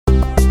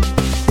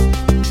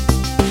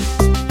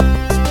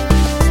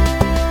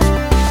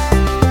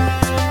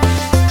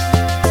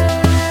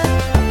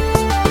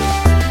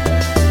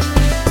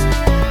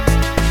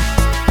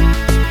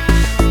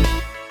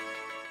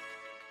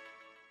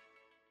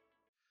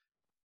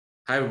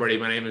Hi, everybody.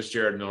 My name is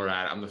Jared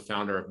Milrad. I'm the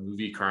founder of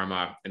Movie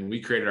Karma, and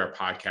we created our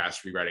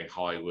podcast, Rewriting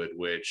Hollywood,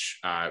 which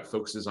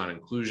focuses on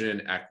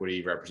inclusion,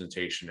 equity,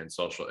 representation, and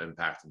social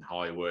impact in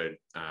Hollywood.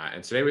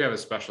 And today we have a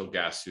special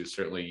guest who's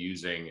certainly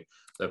using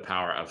the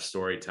power of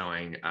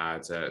storytelling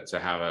to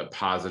have a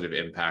positive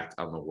impact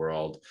on the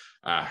world.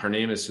 Her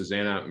name is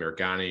Susana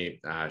Mirghani.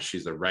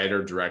 She's the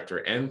writer, director,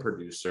 and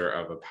producer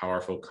of a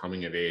powerful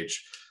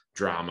coming-of-age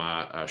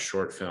drama, a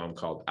short film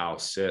called I'll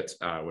Sit,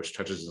 which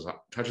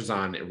touches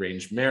on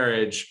arranged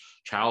marriage,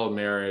 child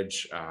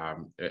marriage,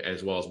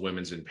 as well as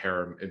women's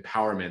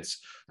empowerments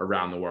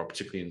around the world,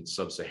 particularly in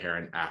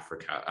sub-Saharan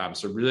Africa.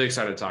 So really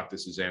excited to talk to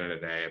Susana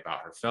today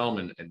about her film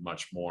and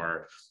much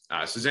more.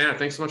 Susana,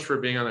 thanks so much for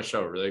being on the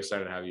show. Really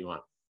excited to have you on.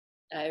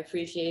 I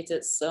appreciate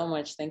it so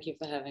much. Thank you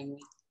for having me.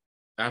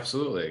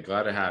 Absolutely.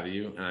 Glad to have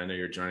you. And I know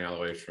you're joining all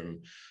the way from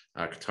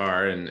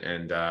Qatar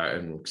and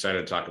excited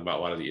to talk about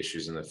a lot of the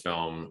issues in the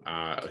film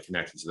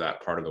connected to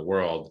that part of the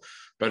world.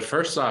 But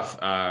first off,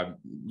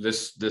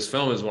 this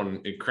film has won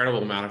an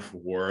incredible amount of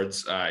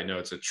awards. I know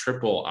it's a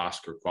triple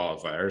Oscar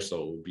qualifier, so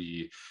it will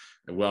be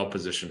well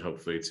positioned,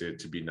 hopefully,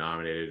 to be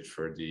nominated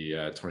for the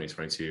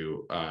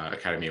 2022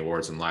 Academy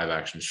Awards in live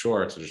action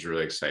shorts, which is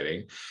really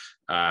exciting.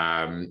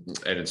 And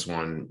it's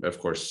won, of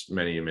course,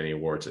 many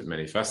awards at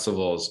many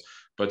festivals.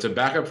 But to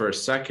back up for a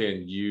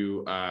second,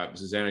 you,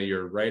 Susana,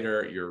 you're a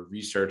writer, you're a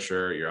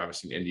researcher, you're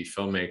obviously an indie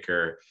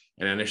filmmaker,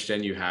 and I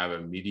understand you have a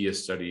media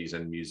studies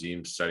and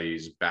museum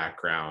studies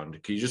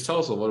background. Can you just tell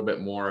us a little bit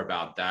more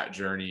about that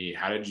journey?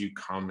 How did you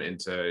come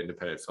into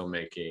independent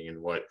filmmaking, and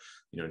what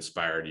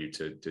inspired you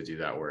to do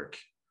that work?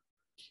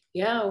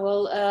 Yeah,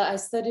 well, I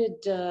studied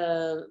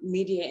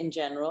media in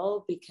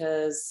general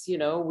because,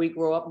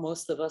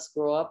 most of us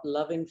grow up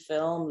loving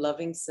film,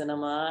 loving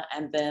cinema,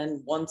 and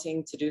then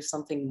wanting to do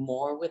something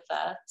more with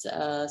that.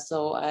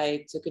 So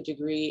I took a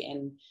degree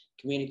in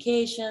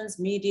communications,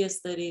 media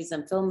studies,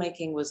 and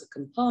filmmaking was a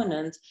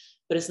component,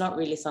 but it's not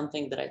really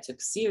something that I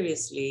took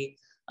seriously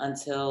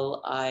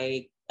until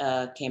I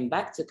came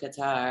back to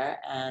Qatar.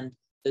 And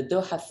the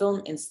Doha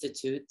Film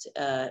Institute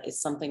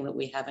is something that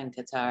we have in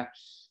Qatar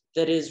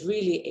that is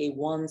really a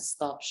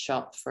one-stop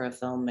shop for a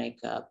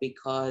filmmaker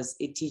because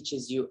it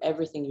teaches you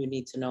everything you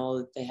need to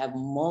know. They have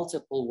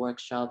multiple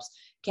workshops,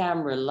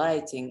 camera,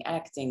 lighting,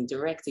 acting,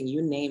 directing,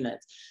 you name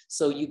it.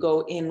 So you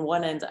go in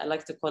one end, I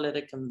like to call it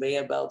a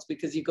conveyor belt,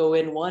 because you go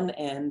in one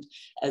end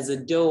as a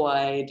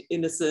doe-eyed,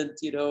 innocent,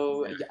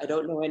 I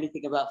don't know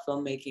anything about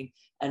filmmaking.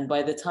 And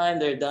by the time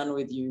they're done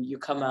with you, you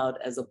come out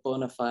as a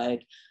bona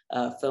fide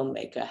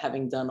filmmaker,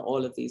 having done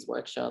all of these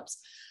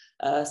workshops.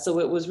 So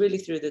it was really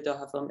through the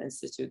Doha Film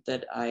Institute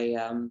that I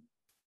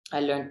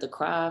learned the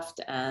craft,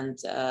 and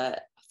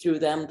through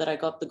them that I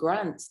got the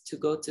grant to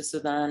go to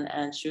Sudan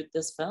and shoot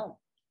this film.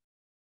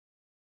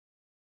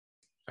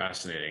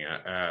 Fascinating.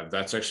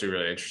 That's actually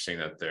really interesting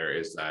that there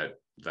is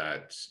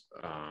that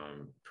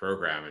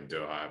program in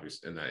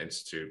Doha, in that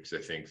institute, because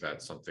I think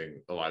that's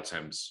something a lot of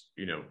times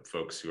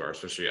folks who are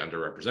especially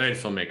underrepresented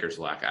filmmakers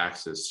lack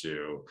access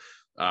to.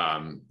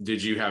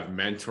 Did you have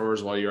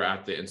mentors while you were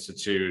at the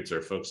institute,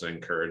 or folks that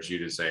encourage you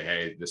to say,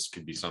 hey, this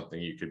could be something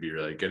you could be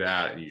really good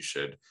at and you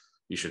should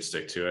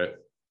stick to it?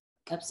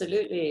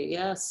 Absolutely,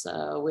 yes.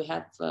 We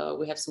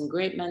have some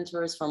great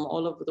mentors from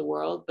all over the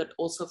world, but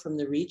also from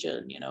the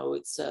region.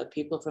 It's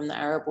people from the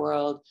Arab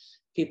world,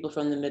 people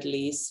from the Middle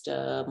East.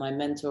 My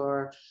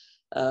mentor,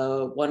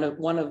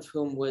 one of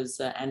whom was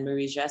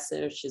Anne-Marie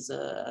Jasser. She's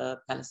a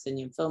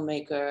Palestinian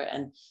filmmaker.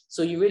 And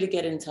so you really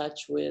get in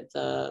touch with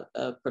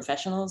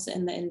professionals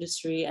in the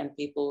industry and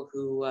people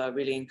who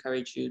really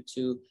encourage you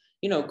to,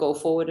 go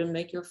forward and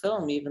make your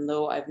film, even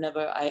though I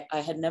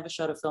had never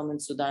shot a film in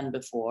Sudan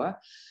before.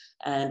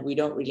 And we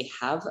don't really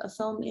have a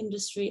film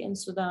industry in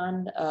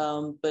Sudan,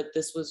 but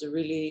this was a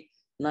really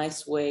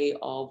nice way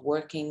of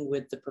working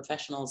with the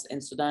professionals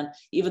in Sudan.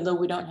 Even though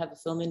we don't have a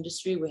film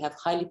industry, we have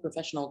highly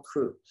professional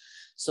crew.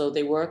 So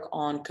they work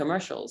on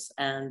commercials.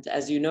 And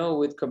as you know,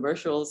 with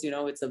commercials,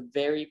 it's a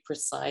very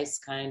precise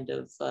kind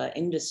of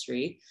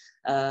industry.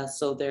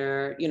 So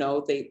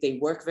they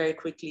work very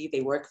quickly,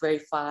 they work very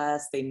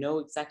fast, they know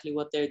exactly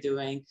what they're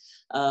doing,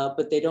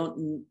 but they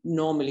don't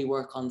normally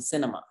work on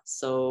cinema.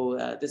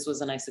 So this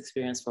was a nice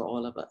experience for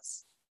all of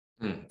us.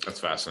 That's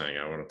fascinating.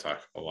 I want to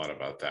talk a lot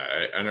about that.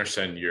 I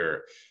understand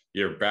your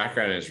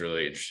background is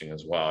really interesting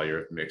as well.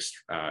 You're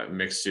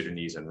mixed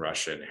Sudanese and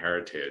Russian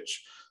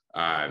heritage,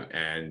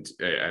 and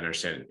I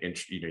understand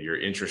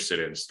you're interested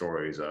in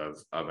stories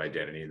of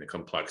identity and the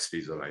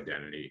complexities of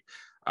identity.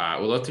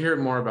 We'd love to hear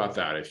more about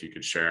that if you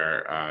could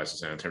share,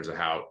 Susana, in terms of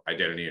how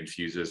identity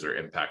infuses or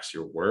impacts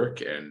your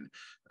work, and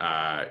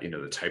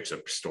the types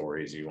of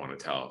stories you want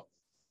to tell.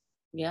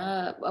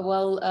 Yeah,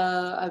 well,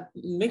 I'm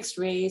mixed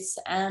race,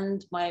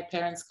 and my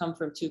parents come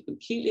from two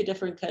completely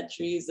different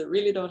countries that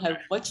really don't have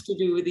much to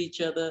do with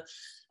each other.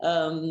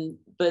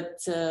 But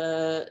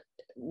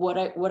what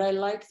I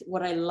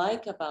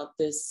like about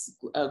this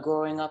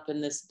growing up in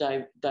this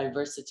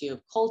diversity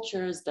of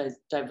cultures,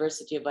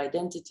 diversity of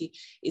identity,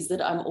 is that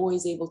I'm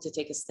always able to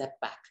take a step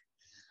back.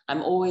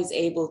 I'm always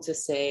able to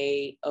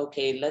say,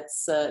 okay,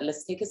 let's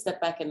take a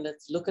step back and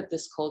let's look at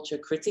this culture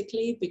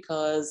critically,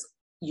 because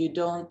you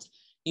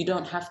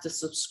don't have to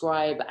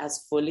subscribe as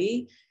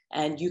fully,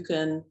 and you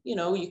can,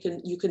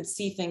 you can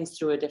see things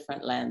through a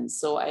different lens.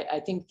 So I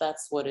think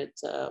that's what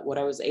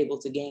I was able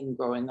to gain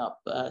growing up,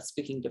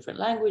 speaking different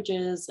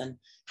languages and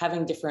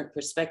having different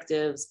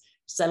perspectives,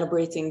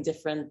 celebrating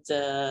different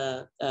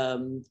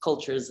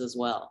cultures as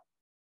well.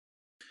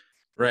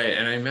 Right.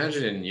 And I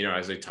imagine,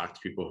 as I talk to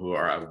people who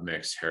are of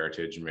mixed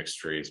heritage and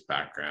mixed race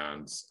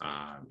backgrounds,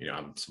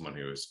 I'm someone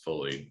who is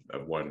fully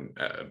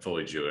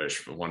fully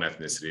Jewish, one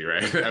ethnicity,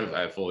 right?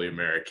 I'm fully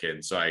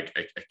American. So I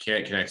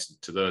can't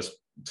connect to those,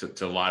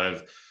 to a lot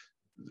of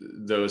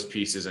those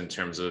pieces, in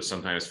terms of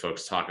sometimes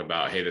folks talk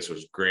about, hey, this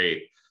was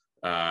great.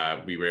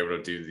 We were able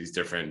to do these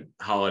different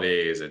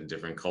holidays and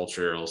different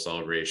cultural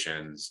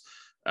celebrations.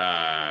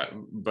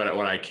 But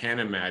what I can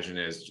imagine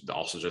is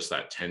also just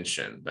that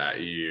tension that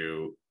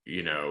you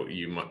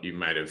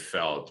might have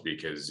felt,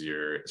 because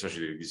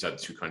especially you said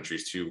two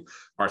countries, two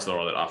parts of the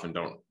world that often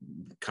don't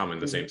come in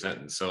the same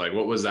sentence. So like,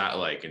 what was that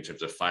like in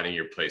terms of finding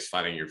your place,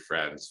 finding your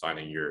friends,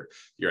 finding your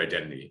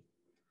identity?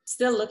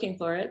 Still looking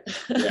for it.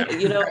 Yeah.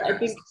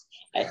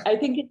 I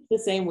think it's the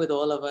same with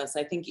all of us.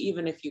 I think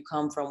even if you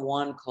come from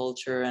one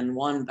culture and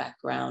one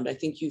background, I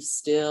think you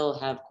still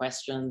have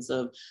questions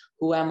of,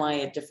 who am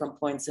I at different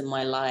points in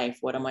my life?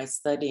 What am I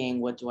studying?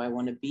 What do I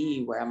want to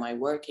be? Where am I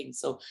working?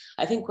 So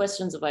I think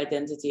questions of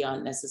identity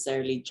aren't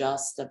necessarily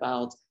just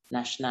about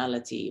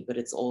nationality, but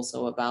it's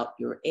also about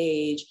your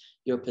age,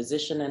 your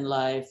position in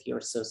life, your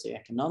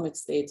socioeconomic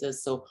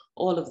status. So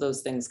all of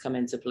those things come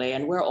into play,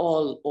 and we're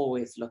all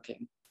always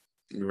looking.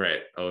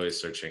 Right. Always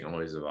searching,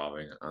 always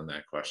evolving on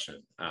that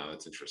question.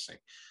 That's interesting.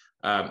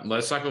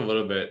 Let's talk a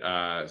little bit,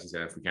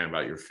 Suzanne, if we can,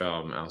 about your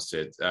film,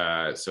 Ousted.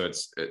 So it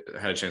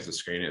had a chance to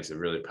screen it. It's a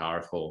really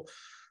powerful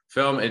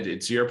film.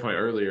 It's to your point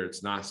earlier,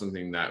 it's not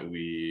something that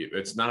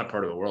it's not a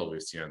part of the world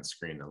we see on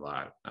screen a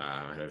lot.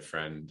 I had a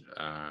friend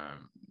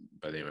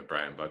by the name of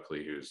Brian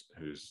Buckley,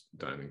 who's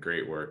done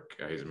great work.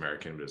 He's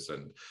American, but has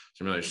done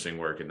some really interesting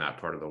work in that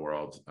part of the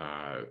world,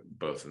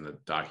 both in the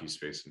docu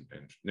space and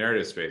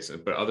narrative space.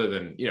 But other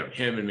than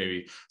him and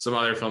maybe some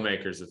other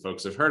filmmakers that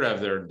folks have heard of,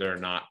 there are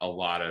not a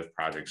lot of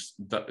projects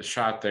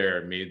shot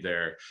there, made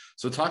there.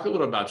 So talk a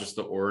little about just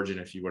the origin,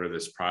 if you would, of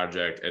this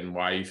project, and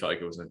why you felt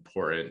like it was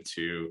important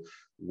to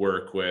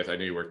work with. I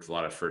know you worked with a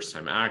lot of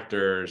first-time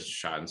actors,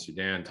 shot in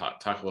Sudan.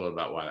 Talk a little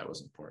about why that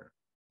was important.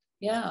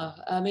 Yeah,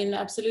 I mean,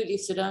 absolutely.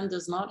 Sudan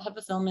does not have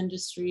a film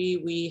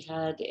industry. We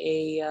had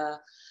a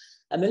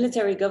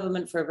military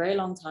government for a very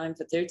long time,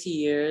 for 30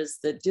 years,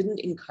 that didn't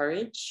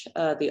encourage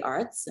the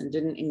arts and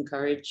didn't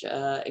encourage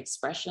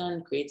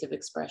expression, creative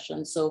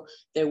expression. So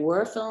there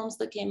were films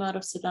that came out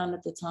of Sudan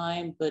at the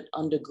time, but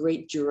under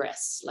great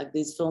duress. Like,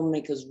 these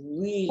filmmakers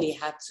really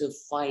had to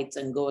fight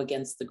and go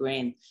against the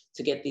grain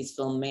to get these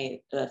films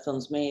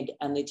made.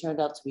 And they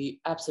turned out to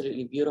be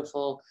absolutely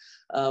beautiful.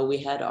 We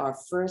had our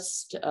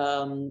first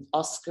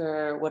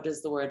Oscar, what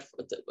is the word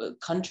for the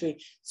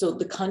country? So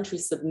the country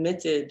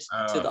submitted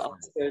to the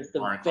Oscars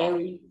the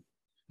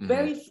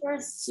very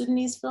first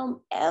Sudanese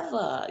film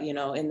ever,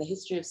 in the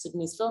history of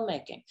Sudanese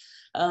filmmaking.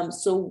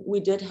 So we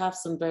did have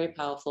some very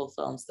powerful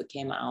films that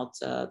came out.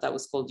 That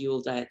was called You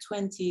Will Die at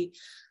 20,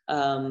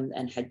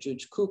 and had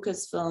George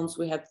Kuka's films.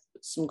 We had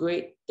some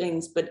great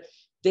things, but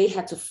they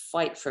had to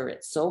fight for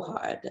it so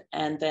hard.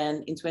 And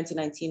then in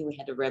 2019, we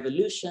had a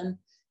revolution.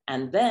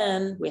 And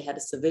then we had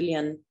a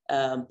civilian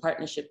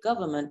partnership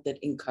government that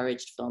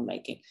encouraged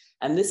filmmaking.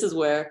 And this is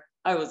where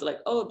I was like,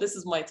 oh, this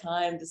is my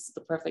time. This is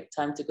the perfect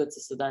time to go to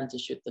Sudan to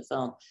shoot the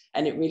film.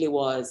 And it really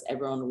was.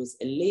 Everyone was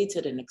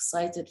elated and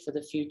excited for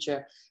the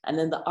future. And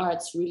then the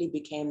arts really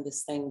became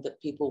this thing that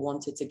people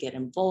wanted to get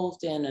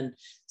involved in, and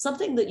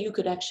something that you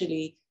could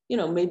actually,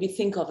 maybe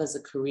think of as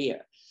a career.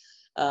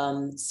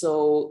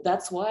 So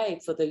that's why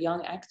for the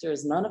young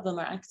actors, none of them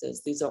are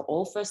actors. These are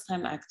all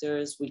first-time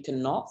actors. We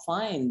cannot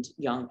find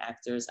young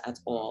actors at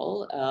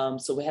all.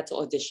 So we had to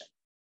audition.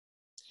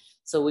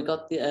 So we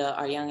got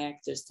our young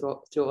actors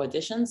through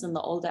auditions, and the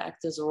older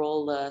actors are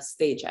all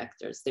stage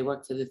actors. They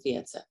work for the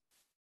theater.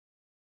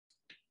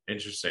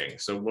 Interesting.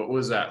 So what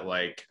was that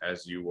like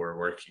as you were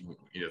working,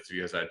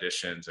 through those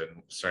auditions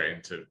and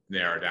starting to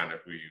narrow down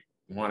who you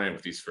wanted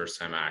with these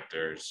first-time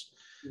actors?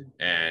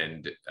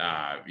 And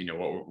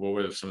what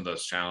were some of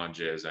those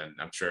challenges, and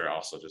I'm sure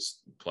also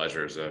just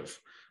pleasures of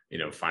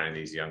finding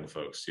these young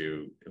folks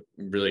who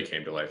really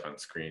came to life on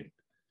screen?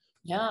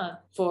 Yeah,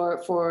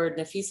 for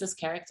Nafisa's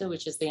character,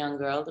 which is the young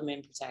girl, the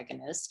main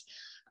protagonist,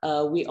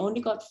 we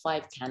only got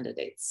 5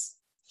 candidates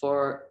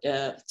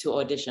to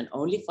audition.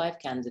 Only 5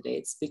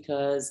 candidates,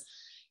 because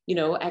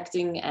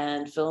acting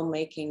and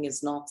filmmaking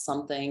is not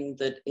something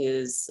that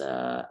is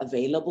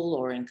available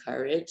or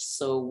encouraged.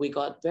 So we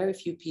got very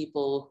few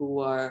people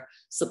who are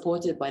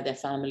supported by their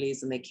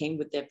families, and they came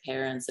with their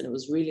parents. And it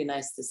was really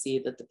nice to see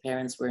that the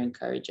parents were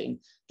encouraging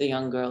the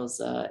young girls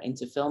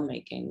into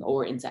filmmaking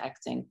or into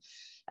acting.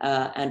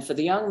 And for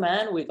the young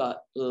men, we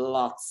got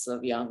lots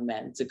of young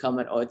men to come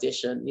and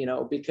audition,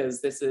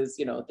 because this is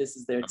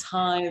their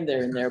time.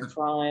 They're in their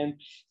prime.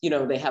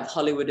 They have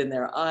Hollywood in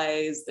their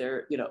eyes.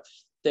 They're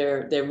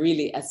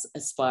really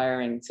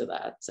aspiring to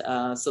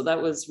that. So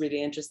that was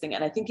really interesting.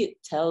 And I think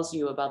it tells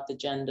you about the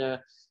gender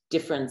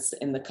difference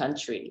in the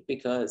country,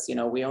 because,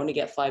 we only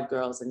get 5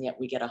 girls and yet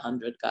we get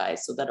 100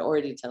 guys. So that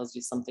already tells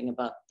you something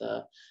about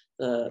the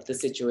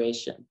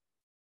situation.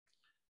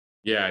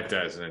 Yeah, it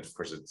does, and of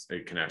course,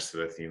 it connects to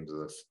the themes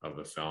of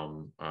the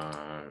film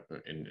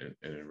in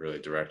a really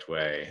direct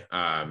way.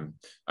 I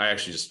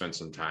actually just spent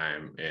some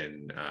time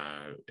in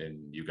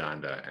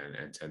Uganda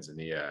and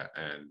Tanzania,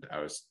 and I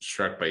was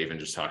struck by even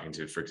just talking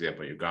to, for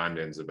example,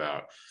 Ugandans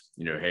about,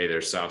 hey,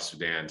 there's South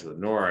Sudan to the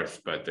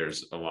north, but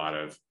there's a lot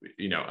of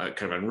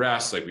kind of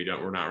unrest. Like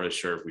we're not really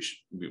sure if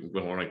we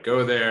want to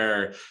go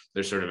there.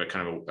 There's sort of a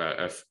kind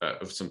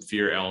of some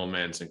fear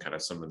elements and kind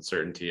of some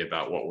uncertainty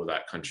about what will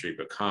that country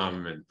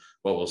become and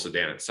what will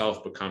Sudan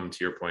itself become,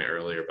 to your point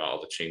earlier about all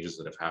the changes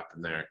that have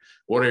happened there.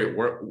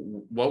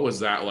 What was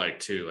that like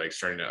too? Like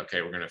starting to,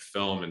 okay, we're going to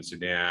film in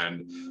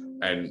Sudan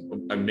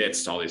and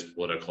amidst all these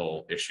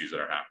political issues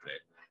that are happening.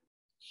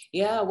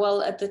 Yeah,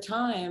 well, at the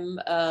time,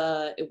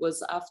 it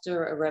was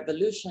after a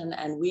revolution,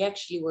 and we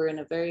actually were in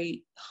a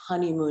very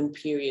honeymoon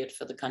period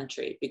for the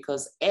country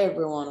because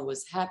everyone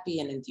was happy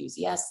and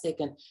enthusiastic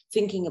and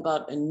thinking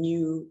about a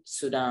new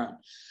Sudan.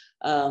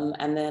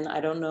 And then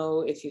I don't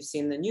know if you've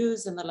seen the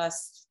news in the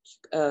last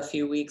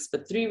few weeks,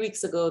 but 3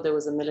 weeks ago, there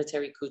was a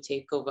military coup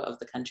takeover of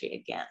the country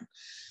again.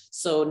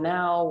 So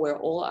now we're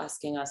all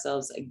asking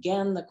ourselves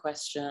again the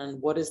question,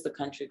 what is the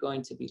country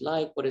going to be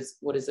like? What is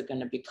it going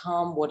to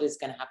become? What is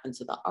going to happen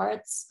to the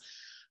arts?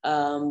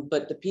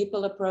 But the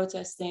people are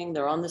protesting,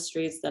 they're on the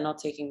streets, they're not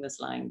taking this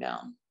lying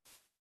down.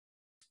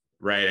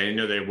 Right. I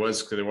know there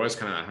was kind of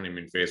that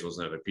honeymoon phase,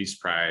 wasn't it? The Peace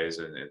Prize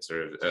and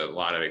sort of a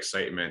lot of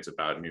excitement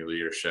about new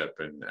leadership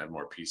and a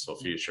more peaceful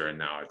future. And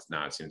now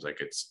it seems like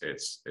it's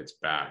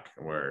back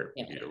where,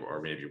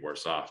 or maybe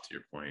worse off, to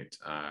your point,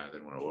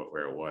 than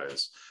where it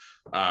was.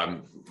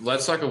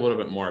 Let's talk a little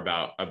bit more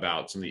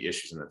about some of the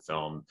issues in the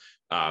film.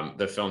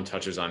 The film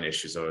touches on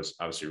issues of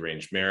obviously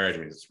arranged marriage. I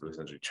mean, it's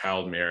essentially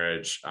child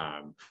marriage,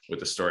 with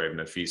the story of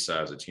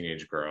Nafisa as a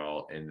teenage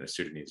girl in a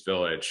Sudanese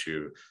village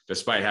who,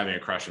 despite having a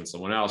crush on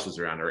someone else who's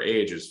around her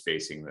age, is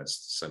facing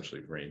this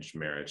essentially arranged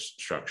marriage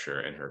structure.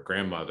 And her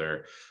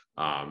grandmother,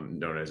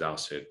 known as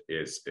Alsit,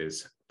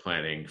 is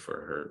planning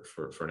for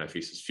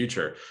Nafisa's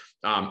future.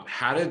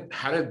 How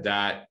did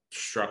that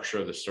structure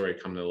of the story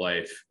come to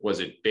life? Was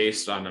it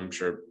based on, I'm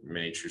sure,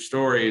 many true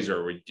stories,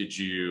 or did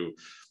you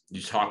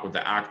talk with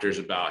the actors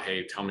about,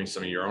 hey, tell me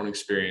some of your own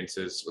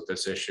experiences with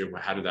this issue?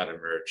 How did that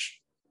emerge?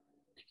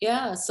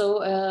 Yeah,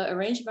 so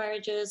arranged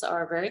marriages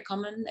are very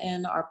common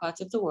in our part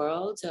of the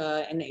world,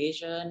 in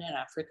Asia and in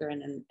Africa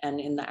and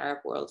in the Arab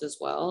world as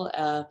well.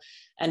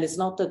 And it's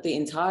not that the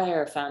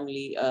entire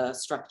family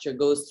structure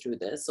goes through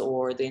this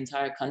or the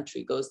entire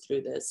country goes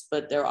through this,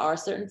 but there are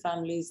certain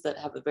families that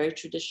have a very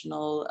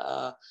traditional,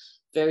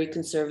 very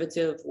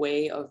conservative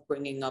way of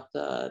bringing up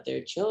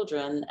their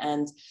children.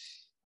 And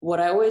what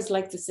I always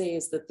like to say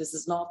is that this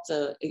is not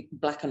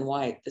black and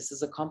white. This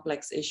is a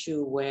complex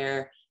issue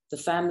where the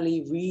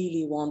family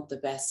really want the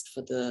best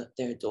for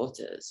their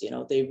daughters.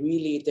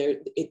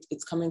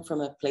 It's coming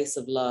from a place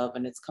of love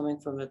and it's coming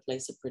from a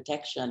place of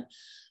protection.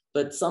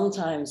 But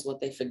sometimes what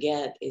they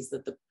forget is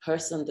that the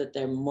person that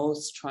they're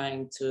most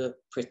trying to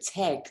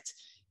protect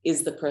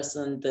is the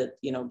person that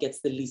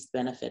gets the least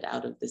benefit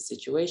out of this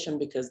situation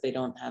because they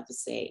don't have a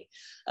say.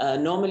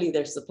 Normally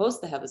they're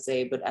supposed to have a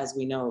say, but as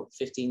we know,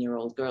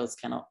 15-year-old girls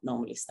cannot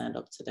normally stand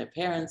up to their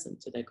parents and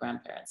to their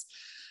grandparents.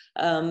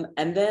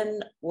 And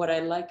then what I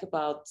like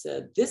about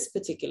this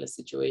particular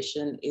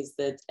situation is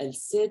that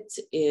Alsit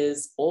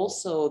is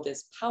also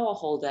this power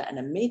holder and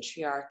a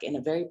matriarch in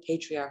a very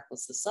patriarchal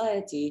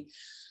society,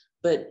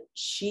 but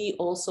she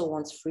also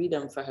wants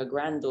freedom for her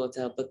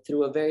granddaughter, but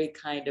through a very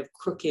kind of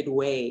crooked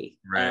way,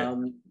 right.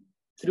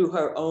 Through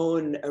her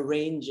own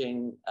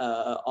arranging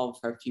of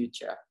her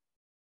future.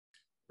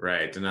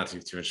 Right, and not to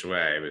give too much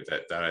away,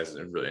 but that is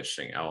a really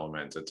interesting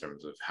element in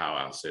terms of how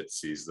Alsit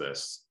sees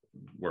this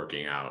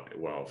working out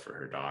well for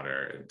her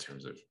daughter in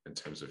terms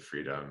of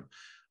freedom.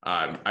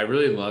 I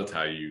really loved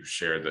how you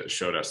showed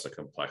us the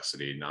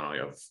complexity, not only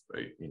of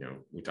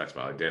we talked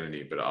about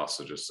identity, but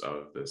also just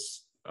of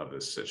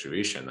this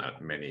situation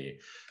that many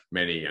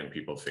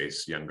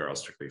young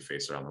girls particularly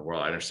face around the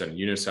world. I understand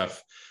UNICEF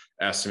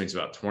estimates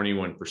about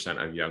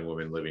 21% of young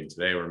women living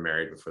today were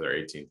married before their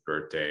 18th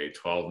birthday.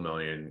 12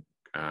 million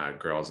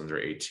girls under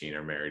 18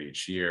 are married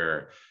each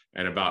year,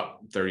 and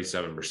about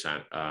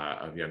 37%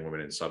 of young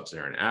women in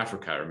sub-Saharan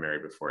Africa are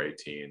married before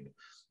 18.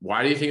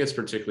 Why do you think it's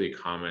particularly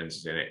common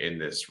in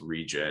this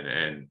region?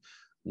 And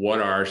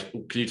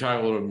can you talk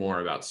a little bit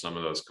more about some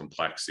of those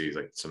complexities,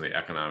 like some of the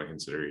economic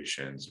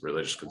considerations,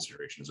 religious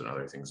considerations, and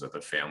other things that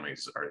the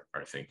families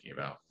are thinking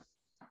about?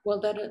 Well,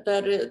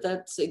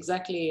 that's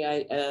exactly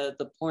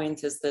the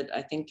point. Is that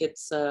I think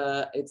it's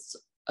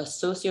a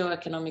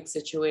socioeconomic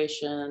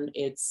situation.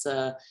 It's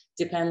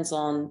depends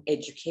on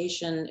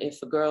education.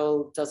 If a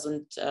girl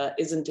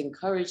isn't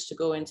encouraged to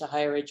go into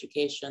higher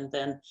education,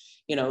 then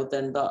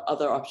then the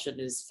other option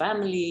is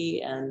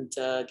family and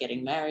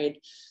getting married.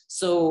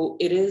 So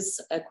it is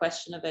a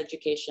question of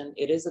education.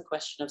 It is a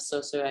question of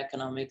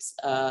socioeconomics,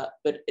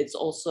 but it's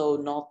also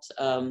not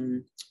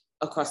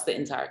across the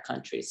entire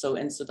country. So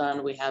in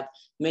Sudan, we have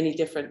many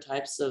different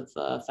types of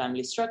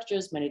family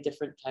structures, many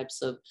different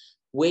types of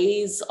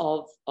ways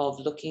of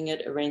looking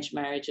at arranged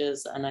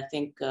marriages. And I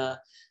think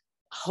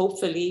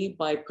hopefully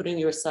by putting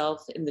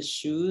yourself in the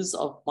shoes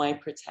of my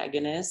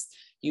protagonist,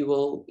 you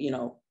will,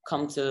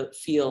 come to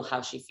feel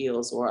how she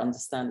feels or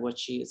understand what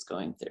she is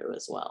going through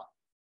as well.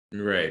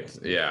 Right.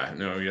 Yeah.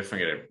 No, you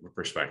definitely get a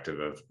perspective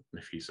of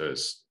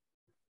Nafisa's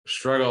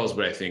struggles,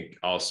 but I think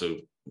also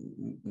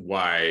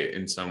why,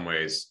 in some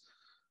ways,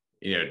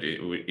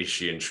 is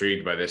she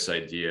intrigued by this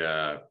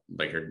idea,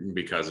 like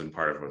because in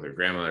part of what her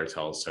grandmother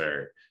tells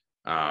her?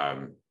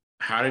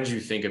 How did you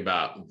think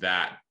about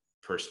that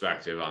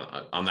perspective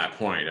on that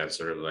point? That's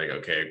sort of like,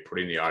 okay,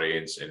 putting the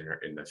audience in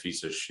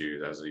Nafisa's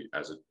shoes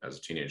as a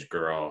teenage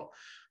girl,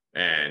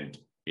 and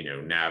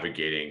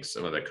navigating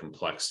some of the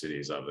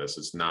complexities of this.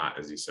 It's not,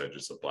 as you said,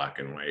 just a black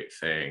and white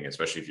thing,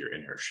 especially if you're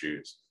in her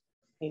shoes.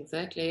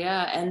 Exactly,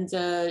 yeah. And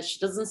she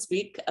doesn't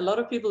speak. A lot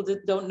of people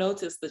don't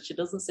notice that she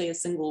doesn't say a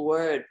single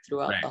word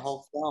throughout the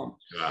whole film.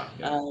 Yeah.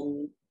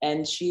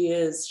 And she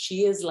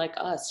is like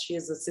us. She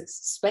is a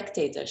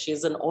spectator. She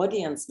is an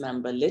audience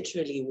member,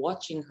 literally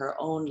watching her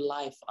own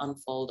life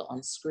unfold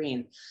on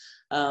screen.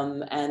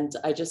 And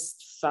I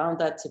just found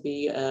that to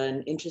be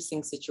an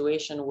interesting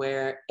situation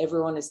where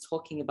everyone is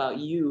talking about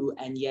you,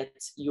 and yet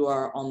you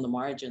are on the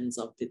margins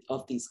of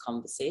these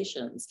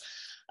conversations.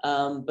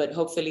 But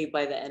hopefully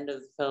by the end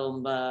of the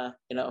film,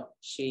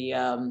 she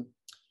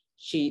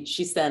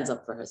stands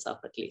up for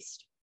herself at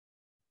least.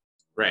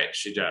 Right,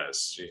 she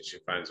does. She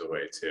finds a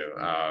way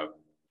to.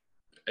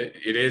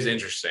 It is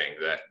interesting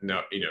that in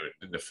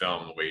the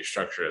film, the way you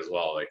structure it as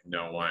well, like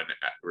no one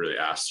really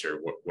asks her,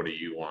 what do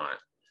you want?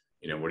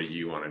 What do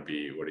you want to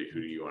be? Who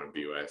do you want to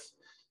be with?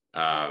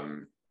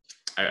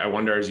 I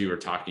wonder, as you were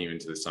talking even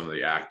to some of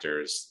the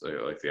actors,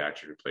 like the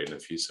actor who played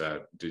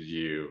Nafisa, did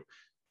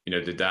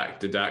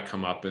that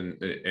come up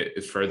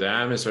for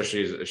them,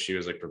 especially as she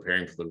was like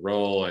preparing for the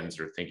role and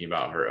sort of thinking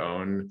about her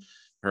own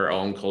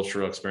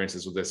cultural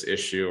experiences with this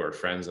issue, or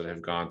friends that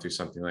have gone through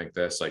something like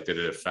this? Like, did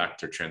it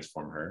affect or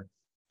transform her?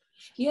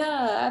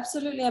 Yeah,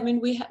 absolutely. I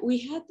mean, we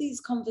had these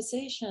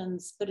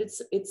conversations, but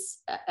it's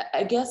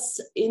I guess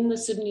in the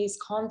Sudanese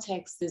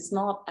context, it's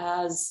not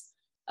as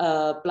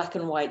black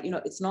and white.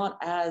 It's not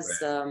as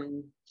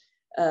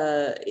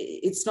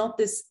it's not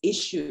this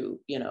issue.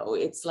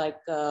 It's like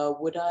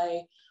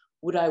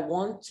would I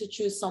want to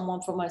choose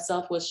someone for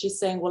myself? Was she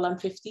saying, well, I'm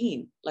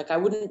 15. Like I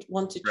wouldn't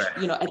want to,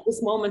 at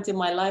this moment in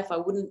my life, I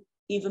wouldn't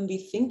even be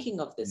thinking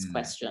of this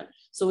question.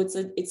 So it's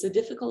a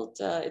difficult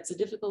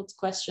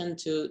question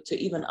to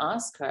even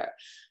ask her,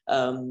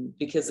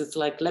 because it's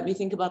like, let me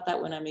think about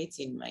that when I'm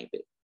 18,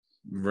 maybe.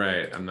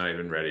 Right. I'm not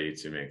even ready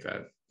to make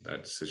that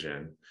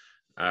decision.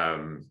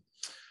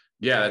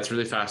 Yeah, that's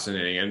really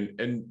fascinating.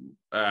 And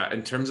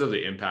in terms of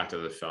the impact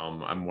of the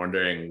film, I'm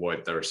wondering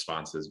what the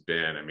response has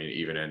been. I mean,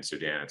 even in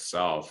Sudan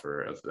itself,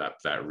 or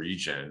that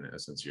region,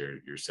 since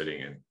you're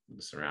sitting in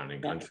the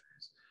surrounding countries,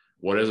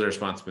 what has the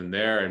response been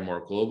there, and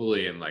more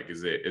globally? And like,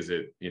 is the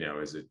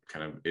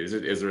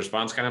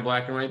response kind of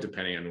black and white,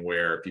 depending on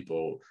where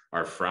people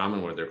are from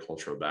and what their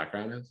cultural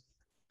background is?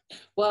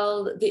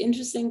 Well, the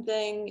interesting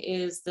thing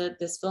is that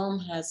this film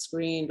has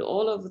screened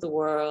all over the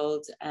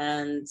world,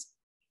 and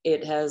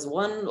it has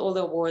won all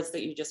the awards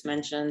that you just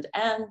mentioned.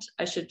 And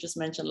I should just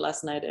mention,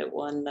 last night it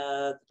won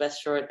the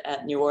best short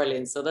at New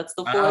Orleans. So that's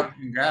the fourth. Oh,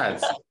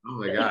 congrats. Oh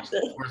my gosh,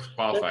 fourth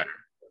qualifier.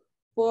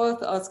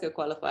 Fourth Oscar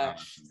qualifier.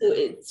 So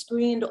it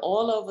screened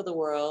all over the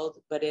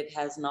world, but it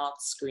has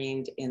not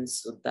screened in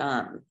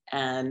Sudan.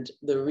 And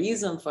the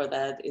reason for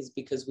that is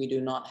because we do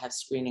not have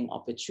screening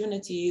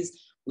opportunities.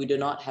 We do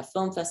not have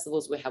film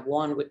festivals. We have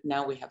one,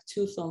 now we have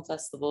 2 film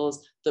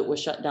festivals that were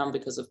shut down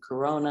because of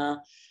Corona.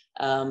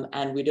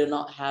 And we do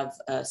not have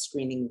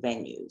screening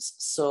venues.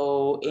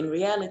 So in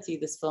reality,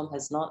 this film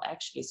has not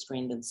actually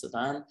screened in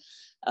Sudan,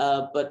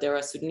 but there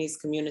are Sudanese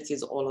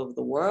communities all over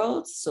the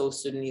world. So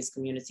Sudanese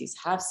communities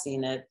have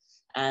seen it.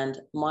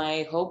 And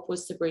my hope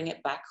was to bring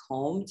it back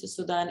home to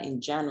Sudan in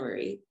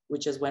January,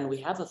 which is when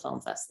we have a film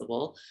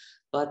festival.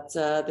 But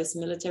this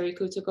military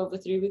coup took over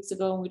 3 weeks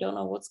ago, and we don't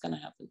know what's going to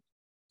happen.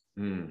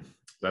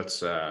 That's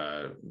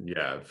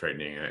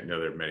frightening. I know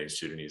there are many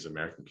Sudanese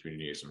American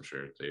communities. I'm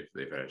sure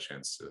they've had a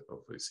chance to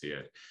hopefully see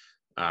it.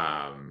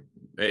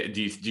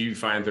 Do you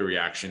find the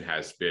reaction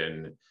has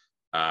been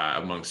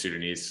among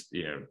Sudanese,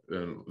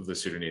 the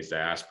Sudanese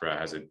diaspora?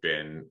 Has it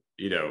been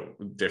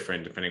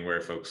different depending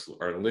where folks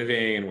are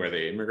living and where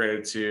they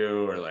immigrated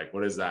to, or like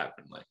what has that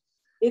been like?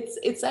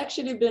 It's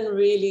actually been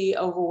really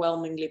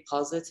overwhelmingly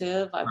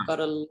positive. I've got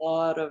a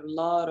lot of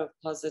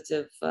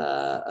positive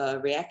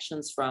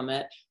reactions from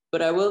it.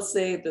 But I will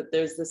say that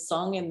there's this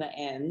song in the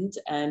end,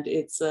 and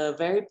it's a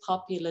very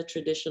popular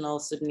traditional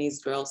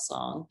Sudanese girl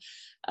song.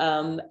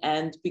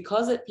 And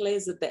because it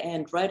plays at the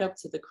end, right up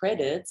to the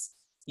credits,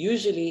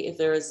 usually if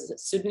there is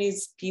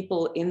Sudanese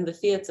people in the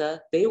theater,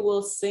 they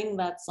will sing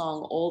that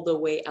song all the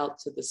way out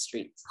to the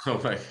street.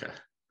 Oh my God,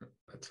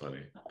 that's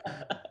funny.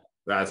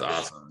 That's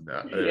awesome.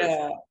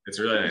 Yeah. It's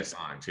a really nice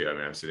song too. I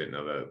mean, I obviously didn't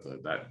know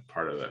that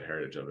part of that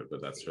heritage of it,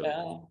 but that's really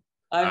cool.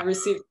 I've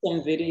received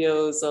some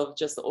videos of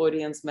just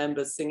audience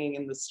members singing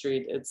in the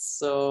street. It's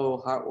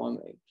so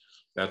heartwarming.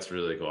 That's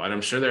really cool, and I'm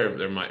sure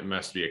there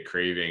must be a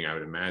craving, I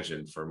would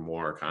imagine, for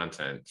more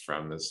content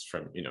from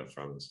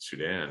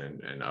Sudan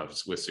and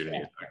with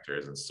Sudanese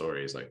actors and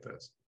stories like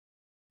this.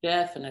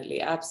 Definitely,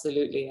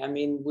 absolutely. I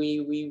mean,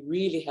 we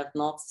really have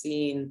not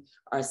seen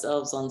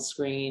ourselves on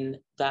screen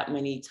that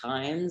many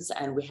times,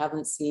 and we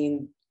haven't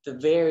seen the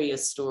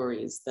various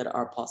stories that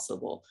are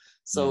possible.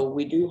 So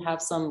we do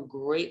have some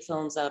great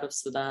films out of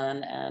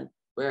Sudan, and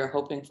we're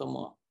hoping for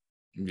more.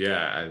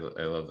 Yeah,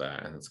 I love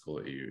that, and it's cool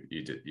that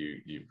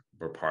you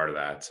were part of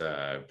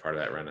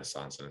that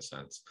renaissance in a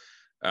sense.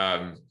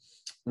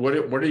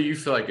 What do you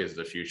feel like is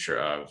the future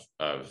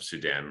of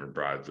Sudan more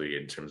broadly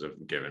in terms of,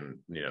 given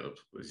as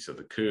you said,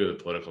 the coup,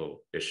 the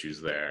political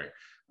issues there,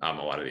 a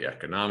lot of the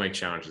economic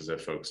challenges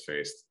that folks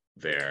faced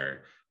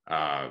there?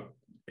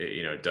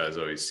 It does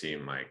always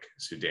seem like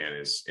Sudan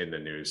is in the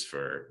news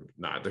for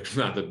not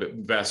the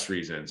best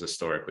reasons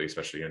historically,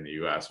 especially in the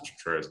U.S., which I'm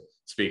sure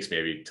speaks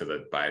maybe to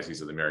the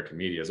biases of the American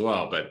media as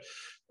well. But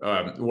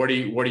what do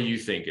you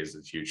think is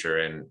the future,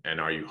 and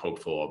are you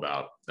hopeful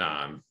about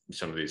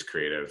some of these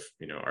creative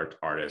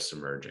artists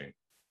emerging?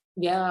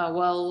 Yeah,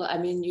 well, I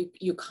mean,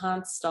 you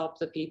can't stop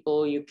the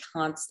people, you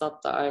can't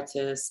stop the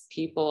artists.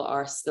 People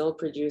are still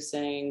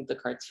producing, the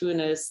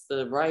cartoonists,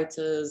 the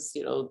writers,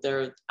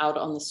 they're out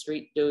on the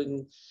street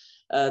doing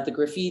the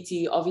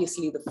graffiti.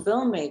 Obviously, the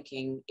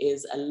filmmaking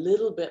is a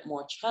little bit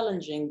more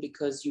challenging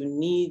because you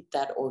need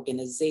that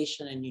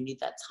organization and you need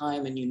that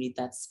time and you need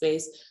that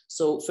space.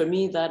 So for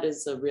me, that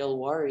is a real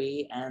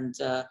worry. And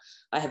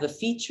I have a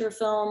feature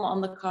film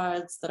on the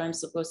cards that I'm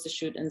supposed to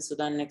shoot in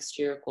Sudan next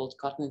year called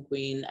Cotton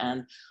Queen.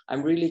 And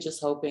I'm really just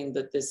hoping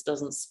that this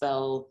doesn't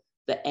spell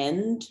the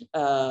end.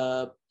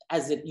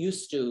 As it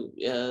used to.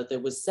 There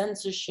was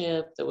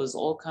censorship, there was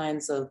all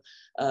kinds of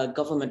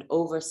government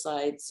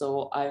oversight.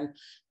 So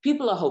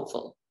people are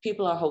hopeful.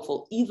 People are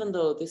hopeful, even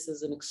though this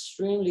is an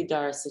extremely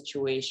dire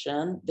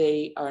situation.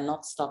 They are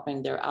not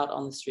stopping. They're out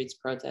on the streets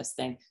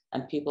protesting,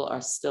 and people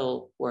are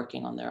still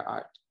working on their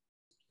art.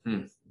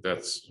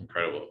 That's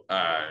incredible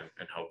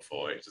and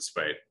hopeful,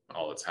 despite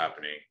all that's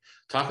happening.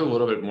 Talk a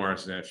little bit more,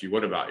 if you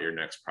would, about your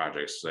next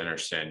projects. I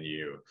understand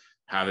you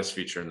have this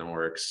feature in the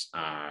works,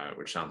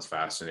 which sounds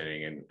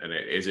fascinating. And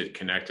is it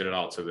connected at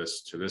all to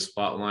this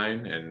plot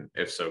line? And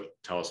if so,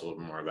 tell us a little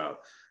bit more about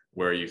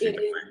where you think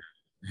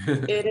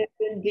it is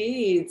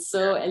indeed.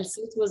 So El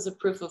Cid was a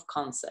proof of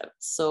concept.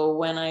 So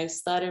when I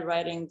started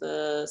writing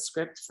the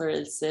script for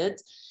El Cid,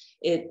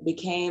 it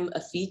became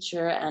a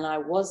feature, and I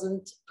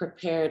wasn't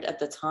prepared at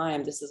the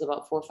time. This is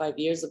about 4 or 5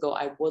 years ago.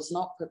 I was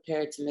not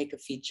prepared to make a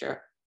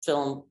feature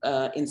film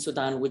in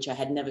Sudan, which I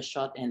had never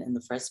shot in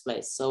the first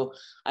place. So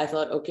I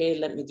thought, okay,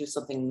 let me do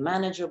something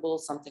manageable,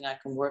 something I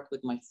can work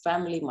with my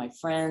family, my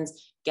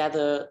friends,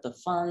 gather the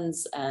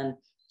funds, and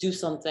do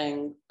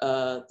something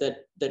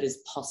that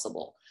is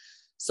possible.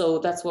 So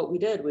that's what we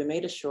did. We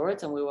made a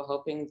short, and we were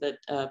hoping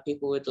that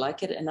people would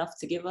like it enough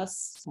to give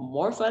us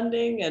more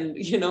funding and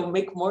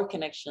make more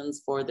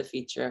connections for the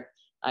feature,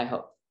 I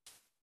hope.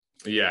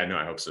 Yeah, no,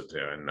 I hope so too.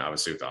 And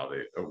obviously, with all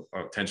the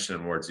attention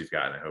and words you've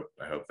gotten,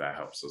 I hope that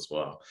helps as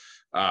well.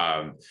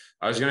 I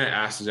was going to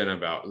ask Jen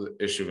about the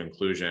issue of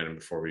inclusion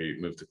before we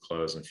move to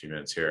close in a few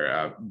minutes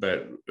here.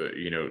 But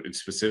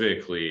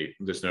specifically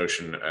this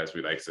notion, as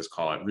we like to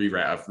call it,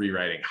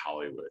 rewriting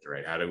Hollywood,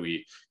 right? How do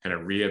we kind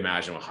of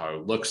reimagine what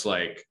Hollywood looks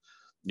like?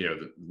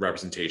 The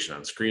representation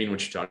on screen,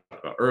 which you talked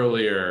about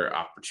earlier,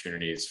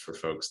 opportunities for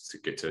folks to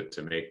get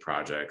to make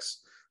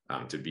projects.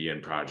 To be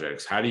in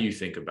projects. How do you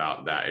think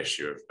about that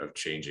issue of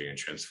changing and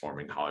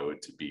transforming Hollywood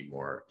to be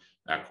more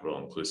equitable,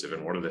 inclusive,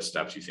 and what are the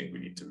steps you think we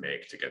need to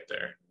make to get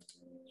there?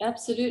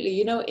 Absolutely.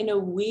 In a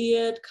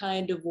weird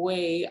kind of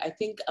way, I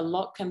think a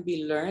lot can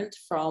be learned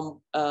from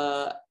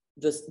the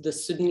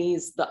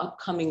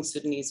upcoming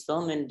Sudanese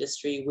film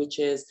industry, which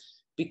is,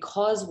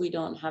 because we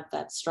don't have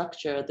that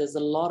structure, there's a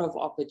lot of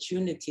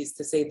opportunities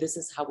to say, this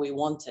is how we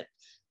want it.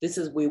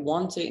 We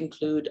want to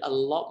include a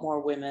lot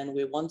more women.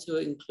 We want to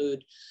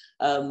include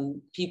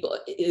people,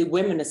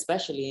 women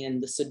especially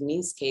in the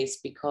Sudanese case,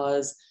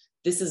 because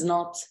this is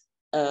not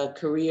a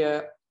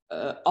career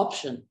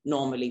option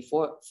normally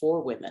for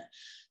women.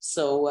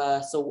 So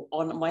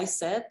on my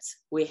set,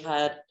 we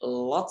had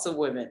lots of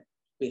women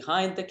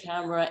behind the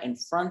camera, in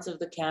front of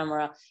the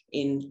camera,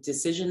 in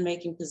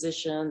decision-making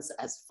positions,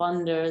 as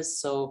funders.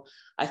 So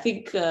I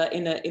think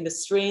in a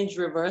strange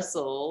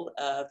reversal,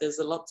 there's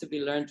a lot to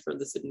be learned from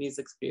the Sudanese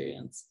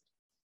experience.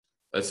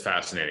 That's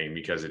fascinating,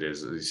 because it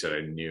is, as you said,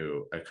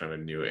 a kind of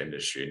a new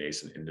industry, a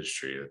nascent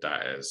industry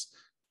that is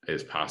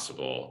is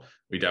possible.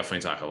 We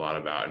definitely talk a lot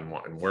about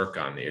and work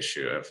on the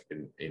issue of,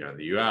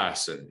 the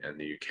US and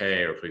the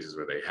UK, or places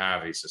where they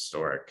have these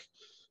historic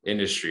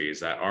industries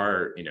that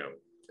are,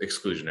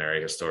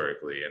 exclusionary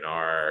historically and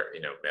are,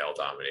 male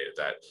dominated,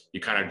 that you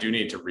kind of do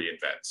need to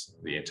reinvent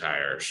the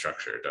entire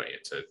structure, don't you,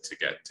 to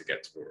get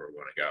to where we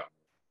want to go.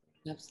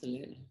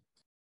 Absolutely.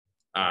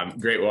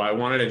 Great. Well, I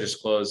wanted to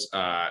just close,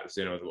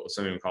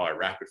 something we call our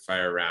rapid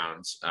fire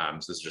rounds. So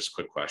this is just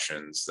quick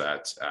questions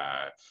that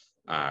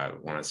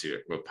want to see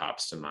what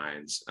pops to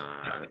mind.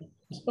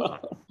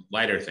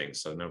 Lighter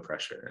things, so no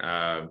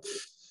pressure.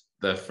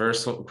 The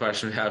first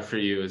question we have for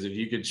you is if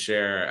you could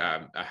share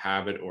a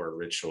habit or a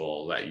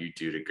ritual that you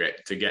do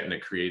to get in a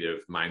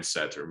creative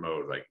mindset or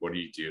mode. Like, what do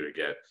you do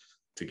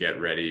to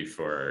get ready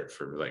for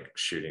like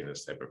shooting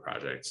this type of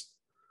projects?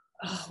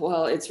 Oh,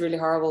 well, it's really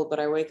horrible, but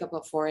I wake up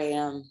at 4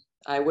 a.m.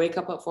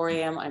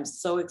 I'm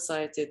so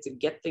excited to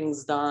get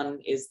things done.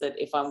 Is that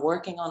if I'm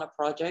working on a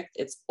project,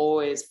 it's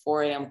always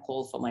 4 a.m.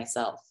 call for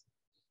myself.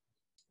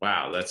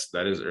 Wow,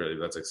 that is early.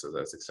 That's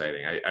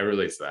exciting. I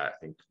relate to that. I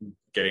think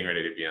getting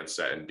ready to be on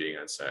set and being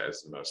on set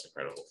is the most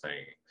incredible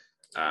thing.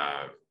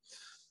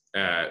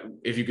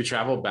 If you could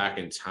travel back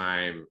in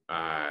time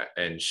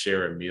and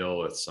share a meal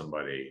with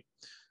somebody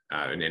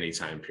in any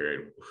time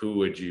period, who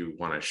would you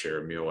want to share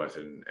a meal with,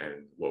 and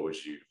what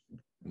would you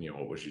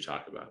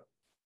talk about?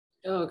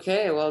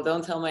 Okay, well,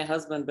 don't tell my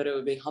husband, but it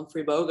would be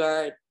Humphrey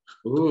Bogart.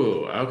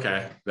 Ooh,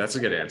 okay, that's a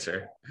good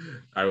answer.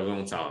 I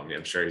won't tell him.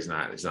 I'm sure he's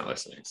not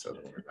listening, so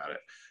don't worry about it.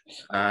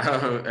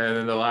 And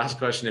then the last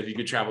question: if you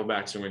could travel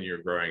back to when you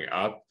were growing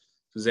up,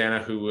 Susanna,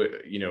 who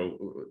would,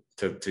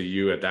 to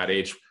you at that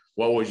age,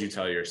 what would you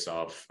tell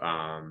yourself?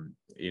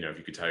 If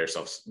you could tell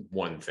yourself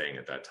one thing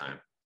at that time.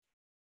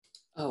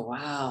 Oh,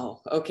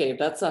 wow. Okay,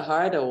 that's a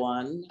harder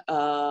one.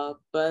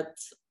 But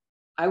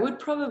I would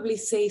probably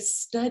say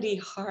study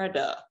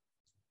harder.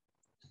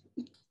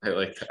 I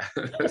like that.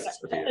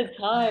 At the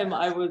time,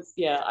 I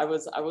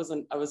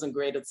wasn't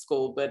great at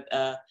school, but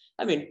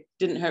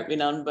didn't hurt me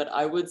none. But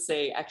I would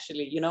say,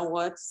 actually, you know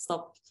what?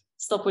 Stop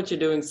what you're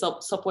doing.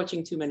 Stop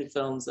watching too many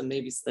films and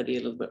maybe study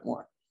a little bit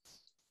more.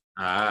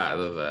 I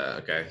love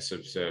that. Okay, so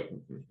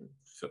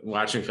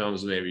watching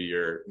films, maybe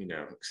your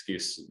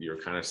excuse, you're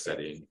kind of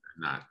studying,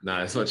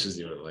 not as much as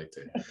you would like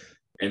to.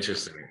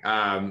 Interesting.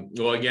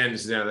 Well, again,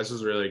 Susanna, this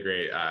was really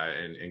great,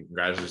 and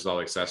congratulations on all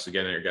the success.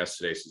 Again, our guest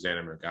today,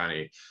 Susanna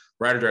Mirghani,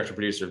 writer, director,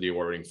 producer of the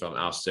award-winning film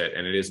Ousted,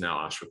 and it is now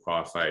Oscar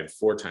qualified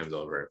 4 times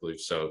over, I believe.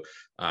 So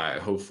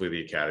hopefully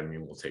the Academy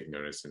will take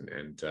notice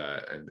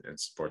and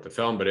support the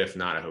film. But if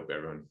not, I hope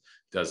everyone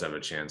does have a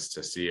chance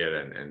to see it.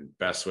 And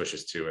best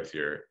wishes too with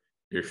your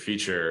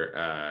future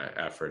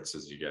efforts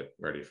as you get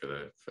ready for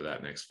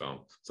that next film.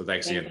 So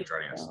thanks again for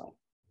joining us.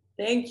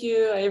 Thank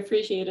you. I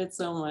appreciate it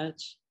so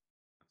much.